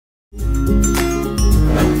Hello,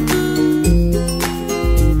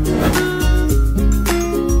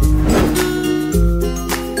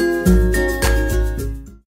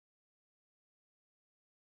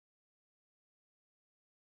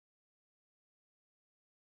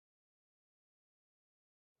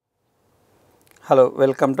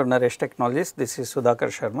 welcome to Naresh Technologies. This is Sudhakar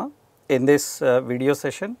Sharma. In this video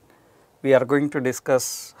session, we are going to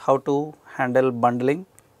discuss how to handle bundling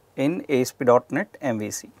in ASP.NET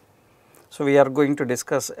MVC. So, we are going to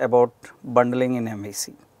discuss about bundling in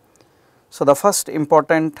MVC. So, the first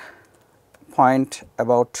important point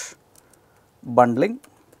about bundling.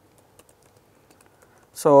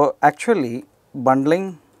 So, actually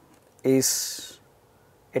bundling is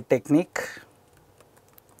a technique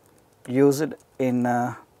used in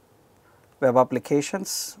web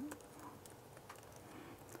applications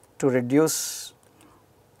to reduce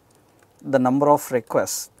the number of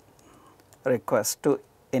requests to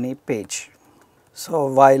any page. So,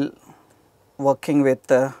 while working with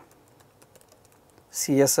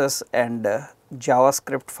CSS and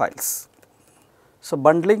JavaScript files. So,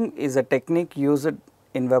 bundling is a technique used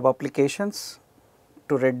in web applications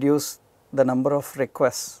to reduce the number of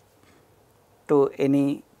requests to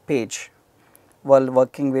any page while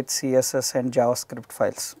working with CSS and JavaScript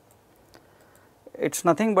files. It is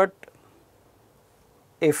nothing but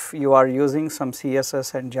if you are using some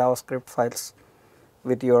CSS and JavaScript files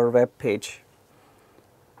with your web page,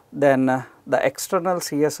 then the external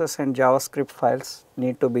CSS and JavaScript files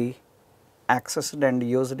need to be accessed and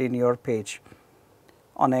used in your page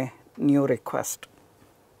on a new request.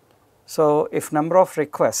 So, if number of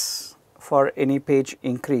requests for any page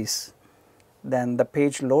increase, then the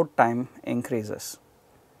page load time increases.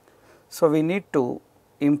 So, we need to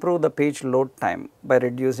improve the page load time by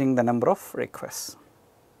reducing the number of requests.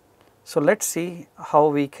 So, let us see how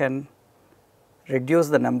we can reduce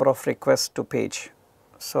the number of requests to page.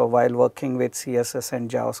 So, while working with CSS and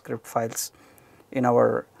JavaScript files in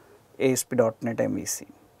our ASP.NET MVC.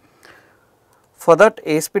 For that,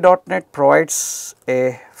 ASP.NET provides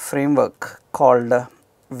a framework called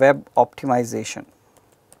web optimization.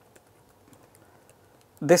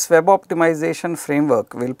 This web optimization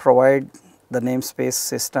framework will provide the namespace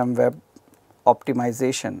system web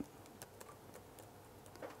optimization.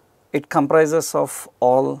 It comprises of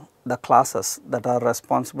all the classes that are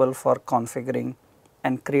responsible for configuring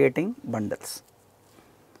and creating bundles.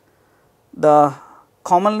 The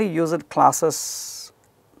commonly used classes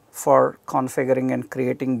for configuring and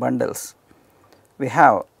creating bundles, we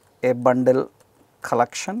have a bundle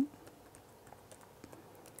collection,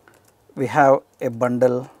 we have a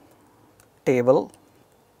bundle table,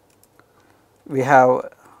 we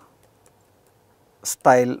have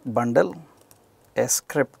style bundle, a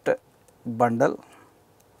script bundle,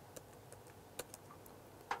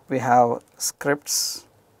 we have scripts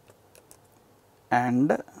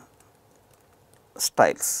and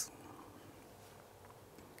styles.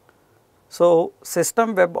 So,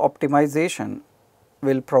 system web optimization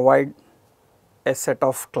will provide a set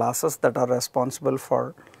of classes that are responsible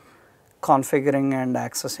for configuring and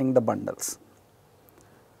accessing the bundles.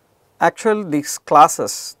 Actually, these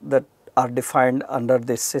classes that are defined under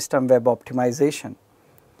this system web optimization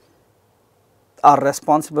are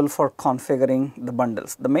responsible for configuring the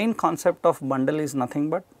bundles. The main concept of bundle is nothing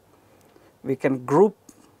but we can group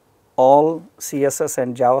all CSS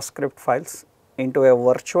and JavaScript files into a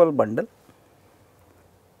virtual bundle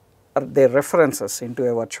or their references into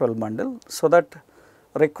a virtual bundle, so that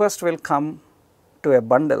request will come to a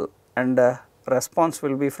bundle and response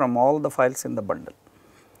will be from all the files in the bundle.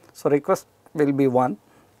 So, request will be one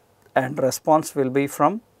and response will be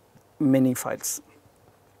from many files.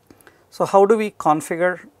 So, how do we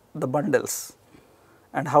configure the bundles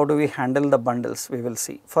and how do we handle the bundles, we will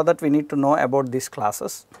see. For that, we need to know about these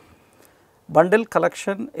classes. Bundle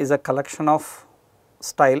collection is a collection of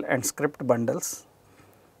style and script bundles.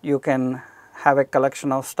 You can have a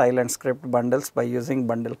collection of style and script bundles by using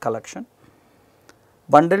bundle collection.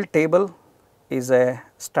 Bundle table is a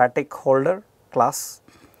static holder class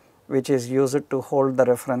which is used to hold the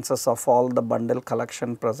references of all the bundle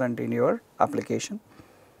collection present in your application.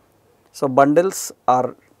 So, bundles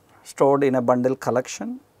are stored in a bundle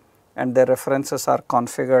collection and their references are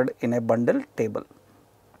configured in a bundle table.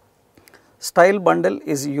 Style bundle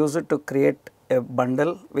is used to create a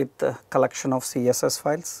bundle with a collection of CSS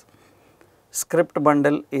files. Script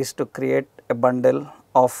bundle is to create a bundle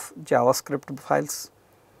of JavaScript files,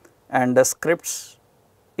 and the scripts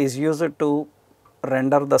is used to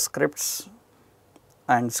render the scripts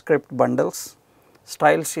and script bundles.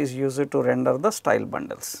 Styles is used to render the style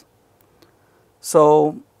bundles.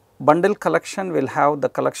 So, Bundle collection will have the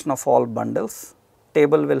collection of all bundles,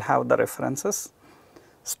 table will have the references.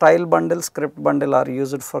 Style bundle, script bundle are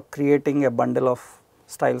used for creating a bundle of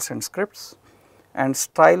styles and scripts, and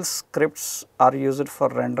style scripts are used for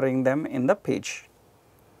rendering them in the page.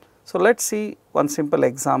 So, let us see one simple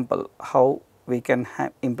example how we can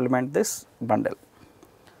implement this bundle.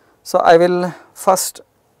 So, I will first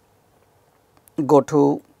go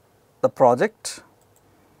to the project.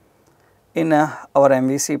 In our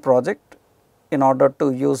MVC project, in order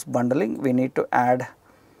to use bundling, we need to add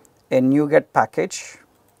a NuGet package.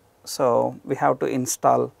 So, we have to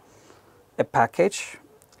install a package.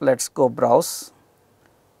 Let us go browse,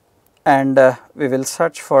 and we will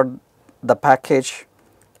search for the package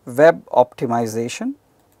web optimization.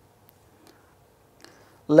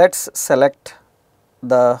 Let us select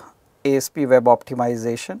the ASP web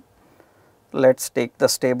optimization. Let us take the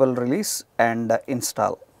stable release and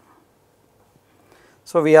install.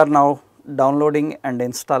 So, we are now downloading and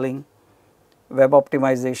installing web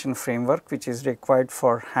optimization framework, which is required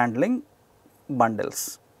for handling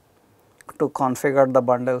bundles. To configure the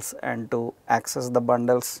bundles and to access the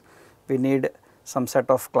bundles, we need some set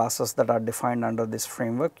of classes that are defined under this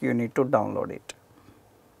framework. You need to download it.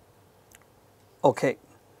 Okay.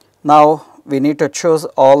 Now, we need to choose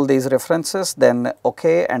all these references, then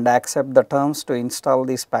OK and accept the terms to install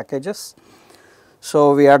these packages.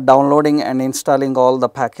 So, we are downloading and installing all the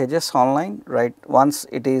packages online, right. Once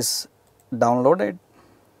it is downloaded,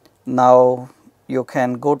 now you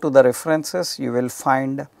can go to the references, you will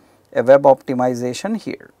find a web optimization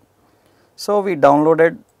here. So, we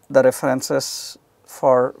downloaded the references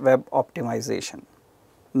for web optimization.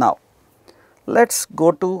 Now, let us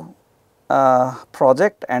go to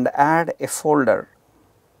project and add a folder.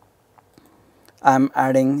 I am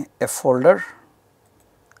adding a folder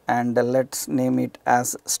and let us name it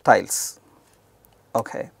as styles.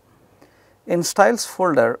 Okay. In styles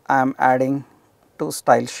folder, I am adding 2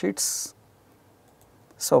 style sheets.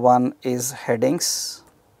 So, one is headings.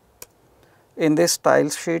 In this style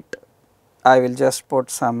sheet, I will just put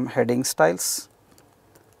some heading styles.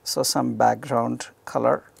 So, some background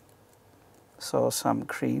color, so some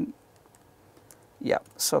green, yeah,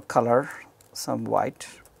 so color, some white,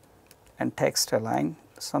 and text align,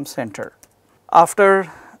 some center.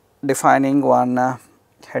 After defining one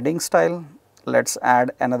heading style, let us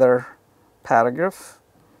add another paragraph,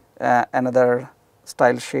 another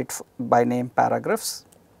style sheet by name paragraphs,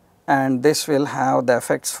 and this will have the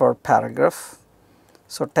effects for paragraph.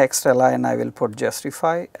 So, text align I will put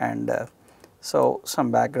justify, and so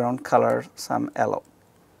some background color, some yellow.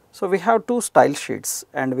 So, we have 2 style sheets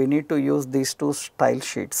and we need to use these 2 style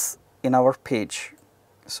sheets in our page.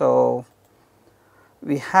 So,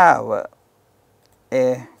 we have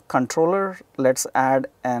a controller, let us add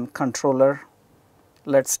an controller,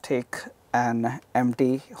 let us take an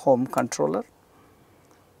empty home controller.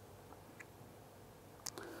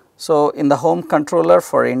 So, in the home controller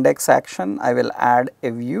for index action, I will add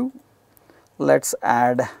a view, let us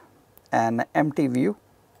add an empty view.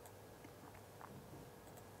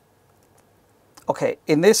 Okay,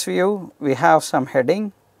 in this view we have some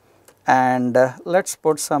heading and let us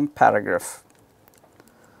put some paragraph.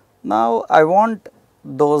 Now, I want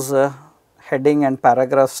those heading and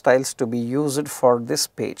paragraph styles to be used for this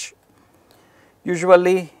page.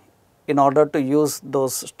 Usually, in order to use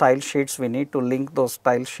those style sheets, we need to link those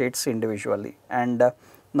style sheets individually, and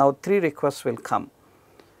now 3 requests will come,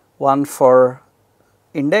 one for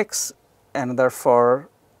index, another for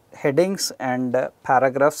headings and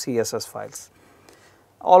paragraph CSS files.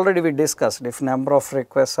 Already we discussed, if number of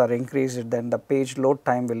requests are increased, then the page load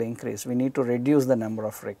time will increase. We need to reduce the number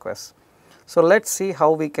of requests. So, let us see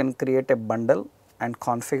how we can create a bundle and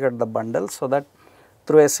configure the bundle, so that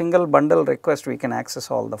through a single bundle request we can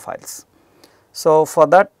access all the files. So, for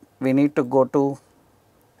that we need to go to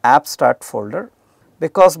app start folder.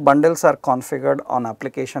 Because bundles are configured on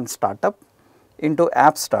application startup, into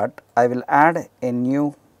app start I will add a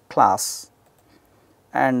new class,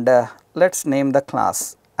 and let us name the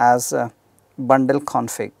class as bundle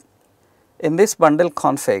config. In this bundle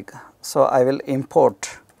config, so I will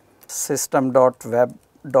import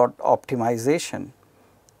system.web.optimization,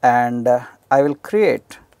 and I will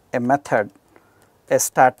create a method, a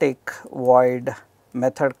static void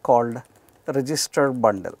method called register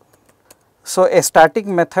bundle. So, a static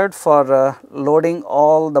method for loading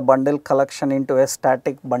all the bundle collection into a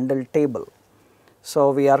static bundle table.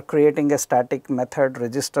 So, we are creating a static method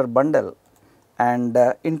register bundle, and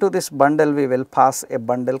into this bundle we will pass a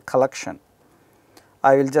bundle collection.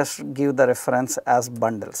 I will just give the reference as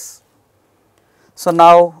bundles. So,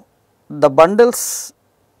 now the bundles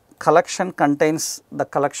collection contains the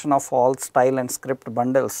collection of all style and script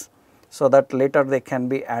bundles, so that later they can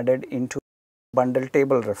be added into bundle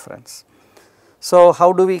table reference. So,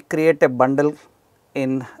 how do we create a bundle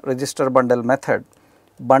in register bundle method?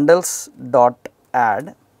 Bundles dot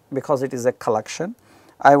add, because it is a collection,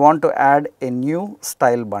 I want to add a new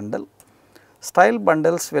style bundle. Style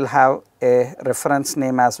bundles will have a reference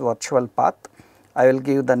name as virtual path. I will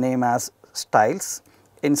give the name as styles.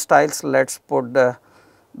 In styles, let us put the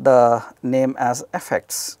name as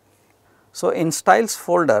effects. So, in styles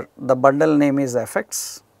folder, the bundle name is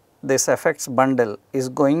effects. This effects bundle is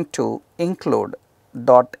going to include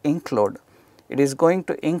dot include. It is going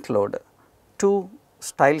to include two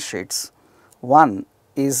style sheets. One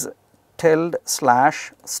is tilde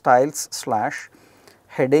slash styles slash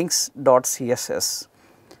headings dot css,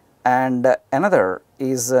 and another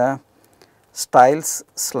is styles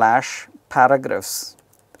slash paragraphs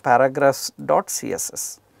dot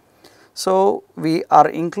css. So, we are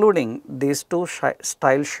including these two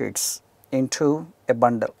style sheets into a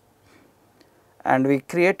bundle, and we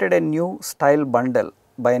created a new style bundle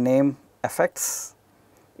by name effects.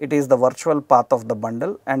 It is the virtual path of the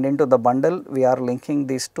bundle, and into the bundle we are linking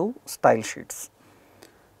these two style sheets,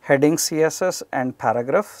 heading CSS and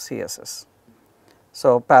paragraph CSS.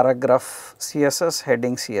 So, paragraph CSS,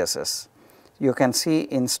 heading CSS. You can see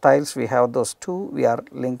in styles we have those two, we are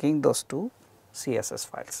linking those two CSS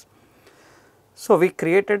files. So, we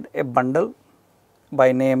created a bundle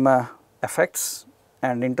by name effects,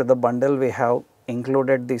 and into the bundle we have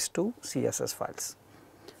included these two CSS files.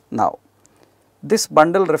 Now, this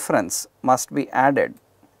bundle reference must be added,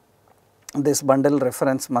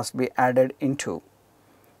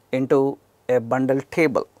 into a bundle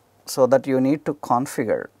table, so that you need to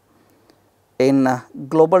configure in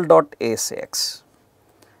global.asx.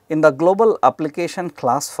 In the global application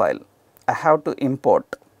class file, I have to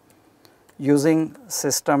import using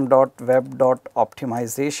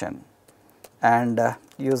system.web.optimization and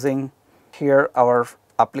using here our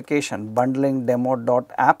application bundling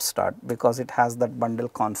demo.appstart, because it has that bundle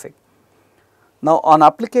config. Now, on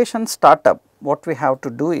application startup, what we have to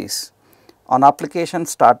do is, on application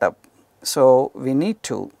startup, so we need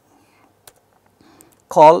to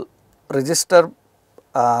call register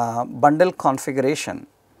bundle config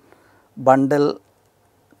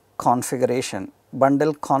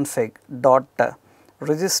dot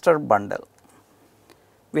register bundle.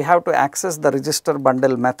 We have to access the register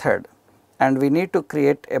bundle method, and we need to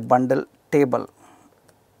create a bundle table.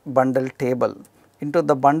 Into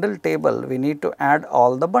the bundle table we need to add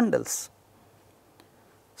all the bundles.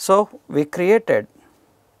 So, we created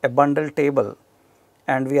a bundle table,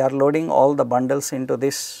 and we are loading all the bundles into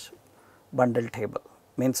this bundle table,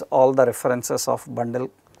 means all the references of bundle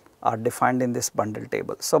are defined in this bundle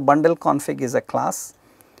table. So, bundle config is a class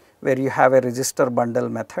where you have a register bundle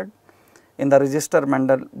method. In the register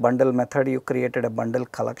bundle method, you created a bundle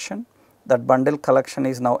collection. That bundle collection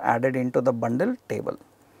is now added into the bundle table.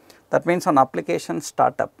 That means, on application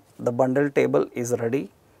startup, the bundle table is ready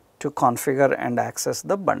to configure and access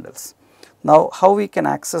the bundles. Now, how we can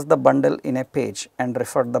access the bundle in a page and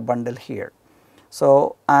refer the bundle here?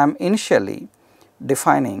 So, I am initially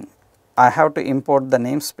defining, I have to import the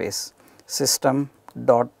namespace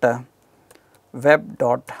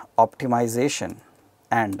system.web.optimization,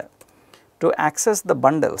 and to access the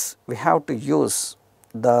bundles we have to use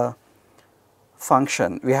the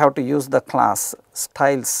function, we have to use the class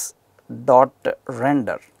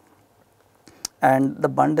styles.render and the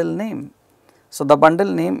bundle name. So, the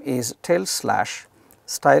bundle name is tilde slash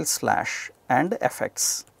style slash and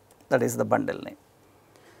effects, that is the bundle name.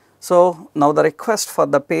 So, now the request for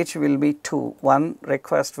the page will be two. One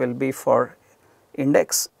request will be for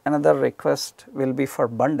index, another request will be for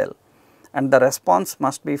bundle, and the response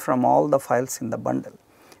must be from all the files in the bundle.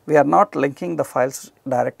 We are not linking the files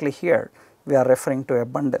directly here, we are referring to a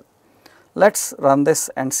bundle. Let us run this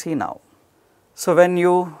and see now. So, when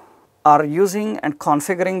you are using and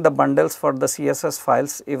configuring the bundles for the CSS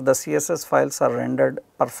files, if the CSS files are rendered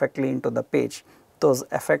perfectly into the page, those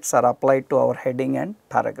effects are applied to our heading and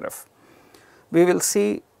paragraph. We will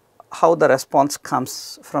see how the response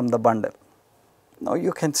comes from the bundle. Now,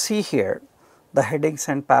 you can see here the headings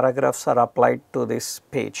and paragraphs are applied to this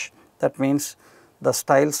page. That means, the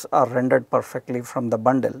styles are rendered perfectly from the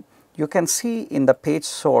bundle. You can see in the page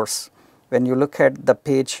source, when you look at the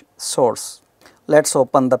page source, let us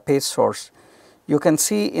open the page source. You can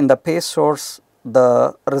see in the page source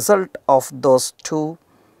the result of those two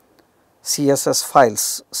CSS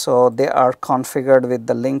files. So, they are configured with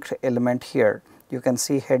the linked element here. You can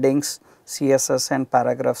see headings CSS and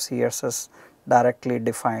paragraph CSS directly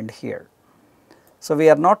defined here. So, we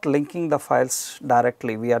are not linking the files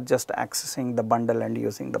directly, we are just accessing the bundle and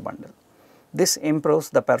using the bundle. This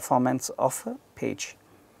improves the performance of a page.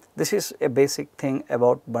 This is a basic thing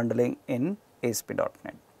about bundling in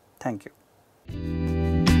ASP.NET. Thank you.